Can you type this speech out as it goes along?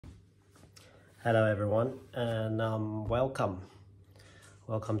Hello everyone, and welcome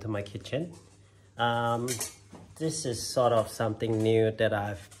to my kitchen. This is sort of something new that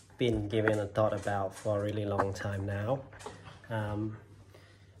I've been giving a thought about for a really long time now.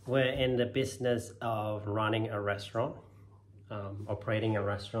 We're in the business of running a restaurant, operating a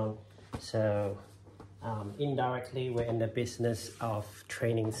restaurant. So indirectly we're in the business of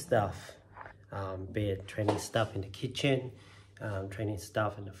training staff, be it training staff in the kitchen, training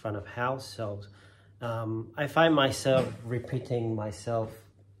staff in the front of house. So I find myself repeating myself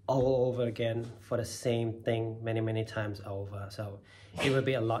all over again for the same thing many times over. So it would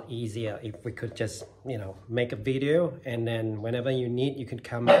be a lot easier if we could just, make a video, and then whenever you need, you can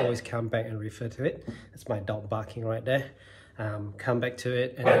always come back and refer to it. That's my dog barking right there. Come back to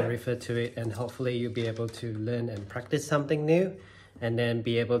it and then refer to it, and hopefully you'll be able to learn and practice something new, and then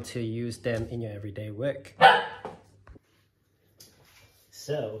be able to use them in your everyday work.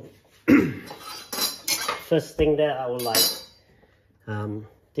 So first thing that I would like,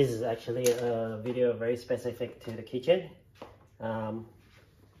 this is actually a video very specific to the kitchen. The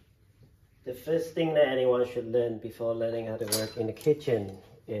first thing that anyone should learn before learning how to work in the kitchen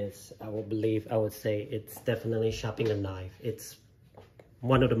is, I would say it's definitely sharpening a knife. It's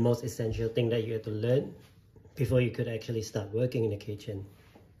one of the most essential things that you have to learn before you could actually start working in the kitchen.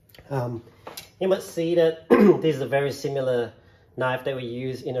 You must see that this is a very similar knife that we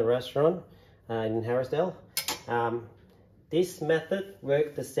use in a restaurant in Harrisdale. This method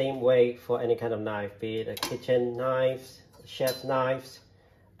works the same way for any kind of knife, be it a kitchen knives, chef's knives,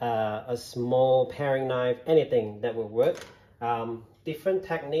 a small paring knife, anything that will work. Different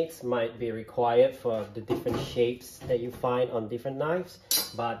techniques might be required for the different shapes that you find on different knives,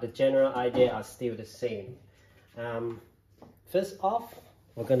 but the general idea are still the same. First off,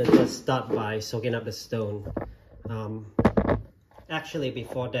 we're gonna just start by soaking up the stone. Actually,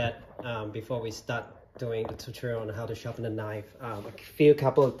 before that, before we start doing the tutorial on how to sharpen a knife, a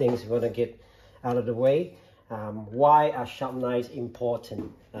couple of things we're gonna get out of the way. Why are sharp knives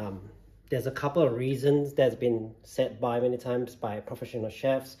important? There's a couple of reasons that's been said by many times by professional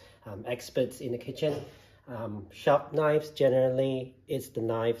chefs, experts in the kitchen. Sharp knives generally is the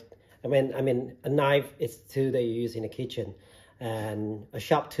knife. I mean, a knife is the tool that you use in the kitchen, and a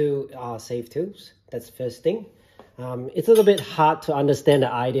sharp tool are safe tools. That's the first thing. It's a little bit hard to understand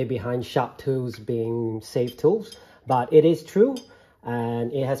the idea behind sharp tools being safe tools, but it is true,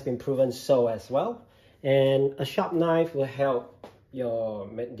 and it has been proven so as well. And a sharp knife will help your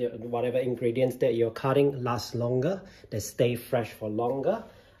whatever ingredients that you're cutting last longer, they stay fresh for longer.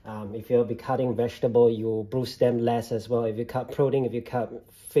 If you'll be cutting vegetable, you'll bruise them less as well. If you cut protein, if you cut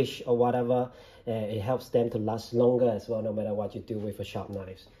fish or whatever, it helps them to last longer as well, no matter what you do with a sharp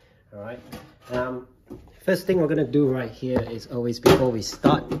knives. All right. First thing we're gonna do right here is always, before we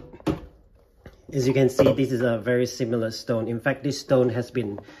start, as you can see, this is a very similar stone. In fact, this stone has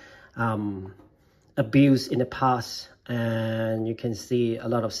been abused in the past, and you can see a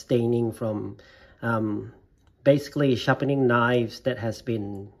lot of staining from basically sharpening knives that has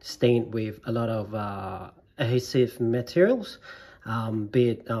been stained with a lot of adhesive materials, be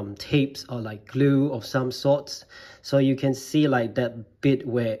it tapes or like glue of some sorts. So you can see like that bit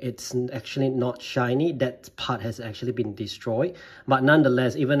where it's actually not shiny, that part has actually been destroyed. But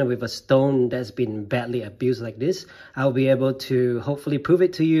nonetheless, even with a stone that's been badly abused like this, I'll be able to hopefully prove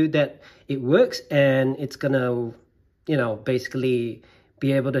it to you that it works, and it's gonna, basically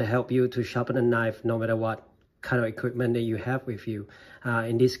be able to help you to sharpen a knife no matter what kind of equipment that you have with you.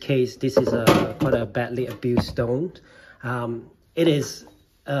 In this case, this is quite a badly abused stone. It is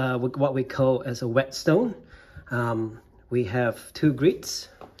what we call as a whetstone. We have two grits.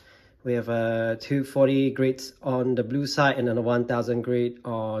 We have 240 grits on the blue side and then a 1000 grit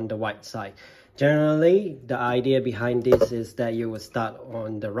on the white side. Generally, the idea behind this is that you will start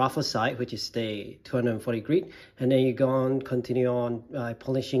on the rougher side, which is the 240 grit, and then you continue on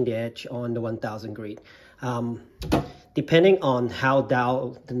polishing the edge on the 1000 grit. Depending on how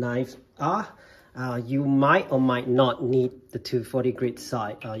dull the knives are, you might or might not need the 240 grit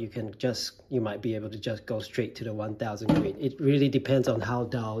side. You might be able to just go straight to the 1000 grit. It really depends on how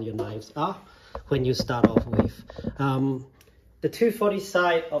dull your knives are when you start off with. The 240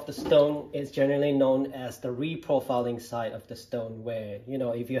 side of the stone is generally known as the reprofiling side of the stone, where,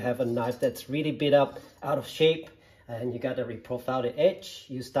 if you have a knife that's really beat up, out of shape, and you got to reprofile the edge,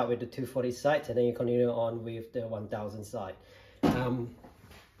 you start with the 240 side, and then you continue on with the 1000 side.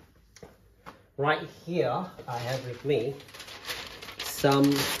 Right here, I have with me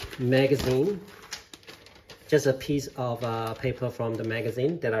some magazine, just a piece of paper from the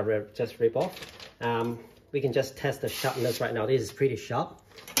magazine that I just ripped off. We can just test the sharpness right now. This is pretty sharp.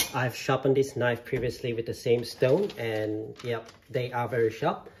 I've sharpened this knife previously with the same stone, and yep, they are very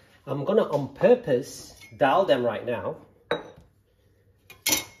sharp. I'm gonna on purpose dial them right now.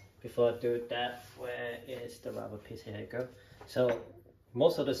 Before I do that, where is the rubber piece? Here you go. So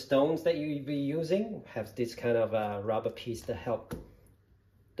most of the stones that you'll be using have this kind of rubber piece to help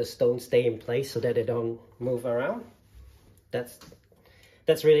the stones stay in place so that they don't move around.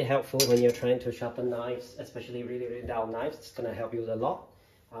 That's really helpful when you're trying to sharpen knives, especially really dull knives. It's gonna help you a lot.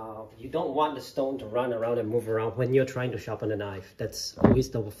 You don't want the stone to run around and move around when you're trying to sharpen a knife. That's always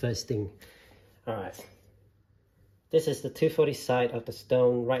the first thing. All right. This is the 240 side of the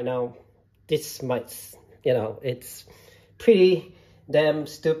stone. Right now, this might, you know, it's pretty damn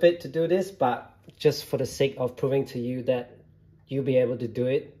stupid to do this, but just for the sake of proving to you that you'll be able to do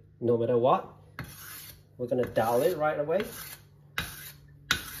it no matter what, we're gonna dial it right away.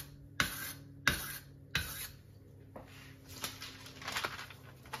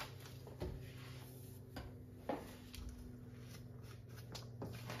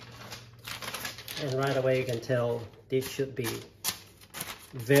 And right away you can tell this should be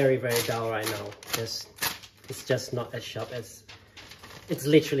very dull right now. It's just not as sharp as, it's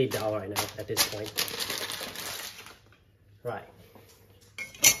literally dull right now at this point. Right.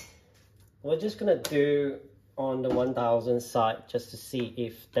 We're just gonna do on the 1000 side just to see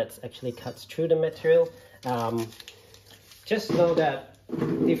if that's actually cuts through the material. Just know that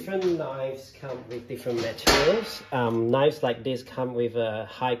different knives come with different materials. Knives like this come with a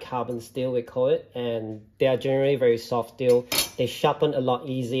high carbon steel, we call it, and they are generally very soft steel. They sharpen a lot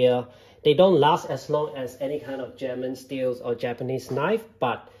easier. They don't last as long as any kind of German steels or Japanese knife,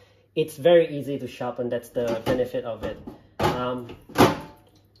 but it's very easy to sharpen. That's the benefit of it.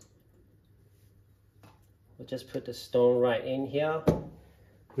 We'll just put the stone right in here.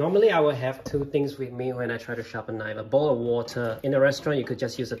 Normally I will have two things with me when I try to sharpen a knife. A bowl of water. In a restaurant you could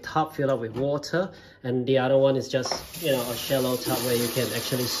just use a tub filled up with water, and the other one is just, you know, a shallow tub where you can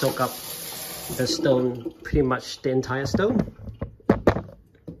actually soak up the stone, pretty much the entire stone.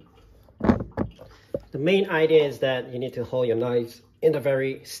 The main idea is that you need to hold your knife in a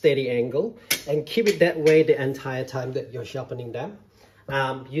very steady angle and keep it that way the entire time that you're sharpening them.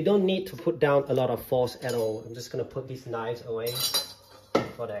 You don't need to put down a lot of force at all. I'm just going to put these knives away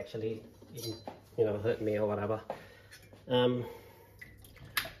before they actually, you know, hurt me or whatever.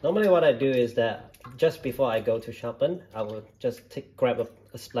 Normally what I do is that just before I go to sharpen, I will just grab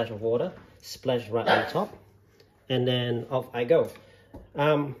a splash of water, splash right on top, and then off I go.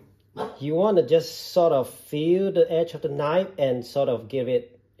 You want to just sort of feel the edge of the knife and sort of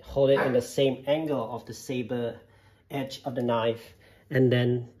hold it in the same angle of the saber edge of the knife, and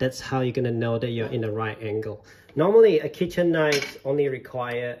then that's how you're gonna know that you're in the right angle. Normally a kitchen knife only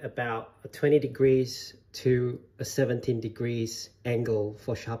require about a 20 degrees to a 17 degrees angle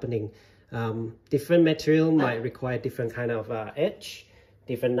for sharpening. Different material might require different kind of edge.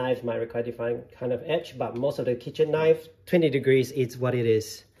 Different knives might require different kind of edge, but most of the kitchen knife, 20 degrees is what it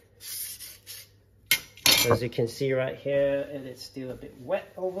is. As you can see right here, it is still a bit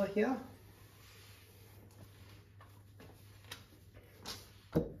wet over here.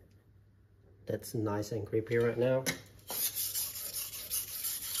 That's nice and grippy right now.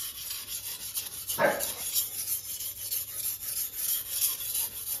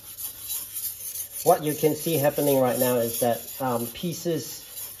 What you can see happening right now is that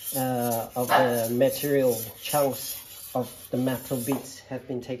pieces of the material, chunks of the metal bits have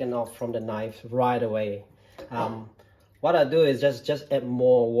been taken off from the knife right away. What I do is just add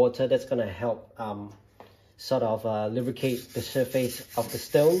more water. That's gonna help sort of lubricate the surface of the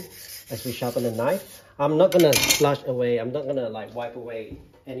stone as we sharpen the knife. I'm not gonna flush away, I'm not gonna like wipe away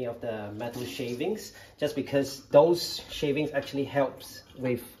any of the metal shavings, just because those shavings actually helps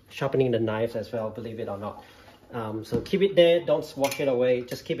with sharpening the knives as well, believe it or not. So keep it there, don't wash it away,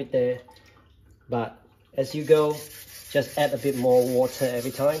 just keep it there. But as you go, just add a bit more water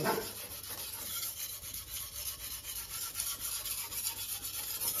every time.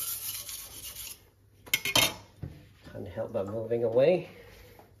 Can't help but moving away.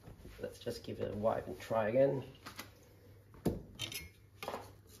 Let's just give it a wipe and try again.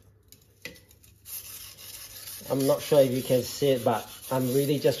 I'm not sure if you can see it, but I'm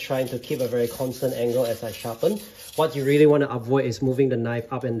really just trying to keep a very constant angle as I sharpen. What you really want to avoid is moving the knife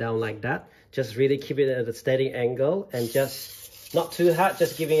up and down like that. Just really keep it at a steady angle and just not too hard,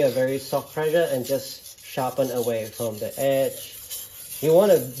 just giving a very soft pressure and just sharpen away from the edge. You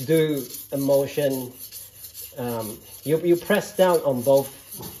want to do a motion, you press down on both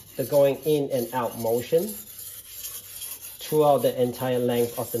the going in and out motion throughout the entire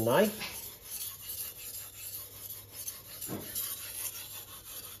length of the knife.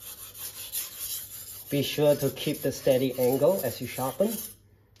 Be sure to keep the steady angle as you sharpen.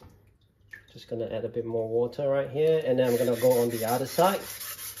 Just gonna add a bit more water right here, and then I'm gonna go on the other side,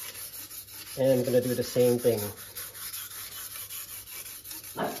 and I'm gonna do the same thing.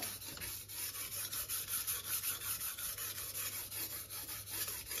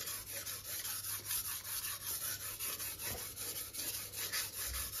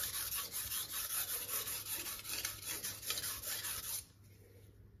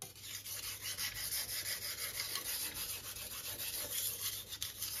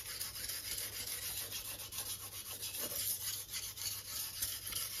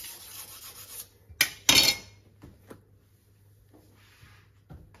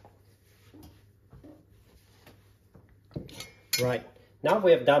 Right, now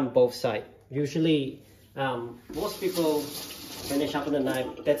we have done both sides. Usually, most people, when they sharpen the knife,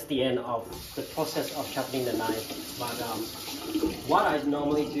 that's the end of the process of sharpening the knife. But what I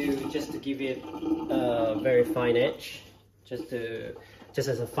normally do, just to give it a very fine edge, just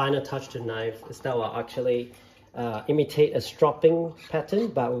as a final touch to the knife, is that I'll actually imitate a stropping pattern,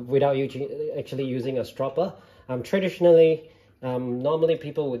 but without actually using a stropper. Traditionally, normally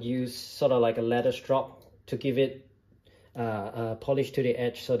people would use sort of like a leather strop to give it polish to the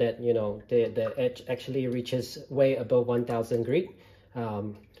edge, so that you know the edge actually reaches way above 1000 grit.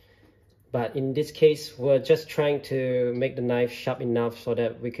 But in this case, we're just trying to make the knife sharp enough so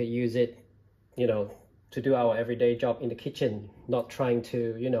that we could use it, you know, to do our everyday job in the kitchen, not trying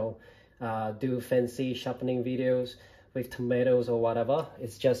to, you know, do fancy sharpening videos with tomatoes or whatever.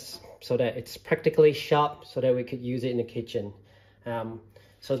 It's just so that it's practically sharp so that we could use it in the kitchen.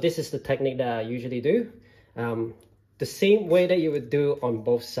 So this is the technique that I usually do. The same way that you would do on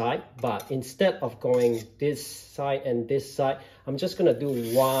both sides, but instead of going this side and this side, I'm just gonna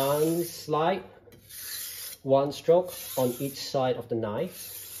do one slide, one stroke on each side of the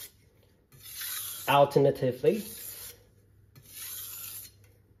knife. Alternatively,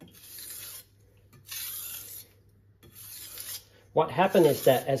 what happens is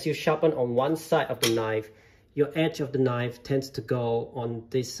that as you sharpen on one side of the knife, your edge of the knife tends to go on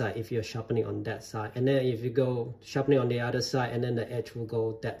this side if you're sharpening on that side, and then if you go sharpening on the other side, and then the edge will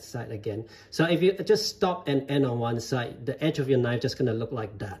go that side again. So if you just stop and end on one side, the edge of your knife just gonna look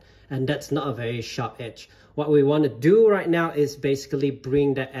like that, and that's not a very sharp edge. What we want to do right now is basically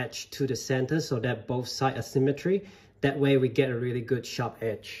bring the edge to the center so that both sides are symmetry. That way we get a really good sharp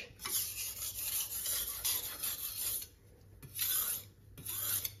edge.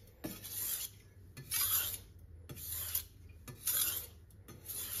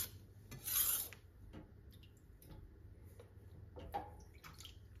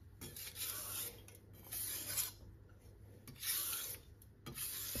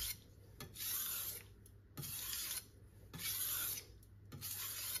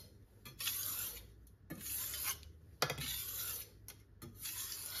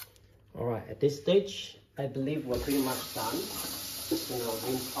 Alright, at this stage, I believe we're pretty much done. Just gonna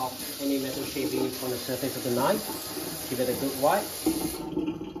rinse off any metal shavings from the surface of the knife. Give it a good wipe.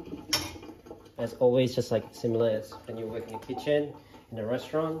 As always, just like similar as when you work in a kitchen, in a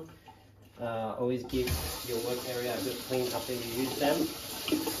restaurant, always give your work area a good clean after you use them.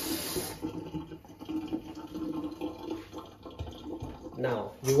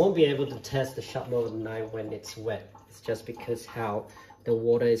 Now, you won't be able to test the sharpness of the knife when it's wet. It's just because how the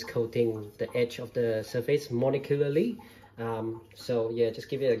water is coating the edge of the surface molecularly. So yeah, just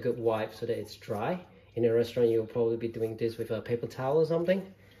give it a good wipe so that it's dry. In a restaurant, you'll probably be doing this with a paper towel or something.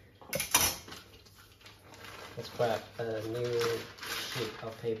 Let's grab a new sheet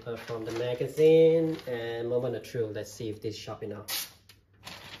of paper from the magazine, and moment of truth, let's see if this is sharp enough.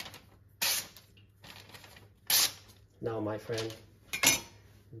 Now, my friend,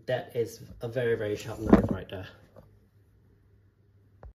 that is a very, very sharp knife right there.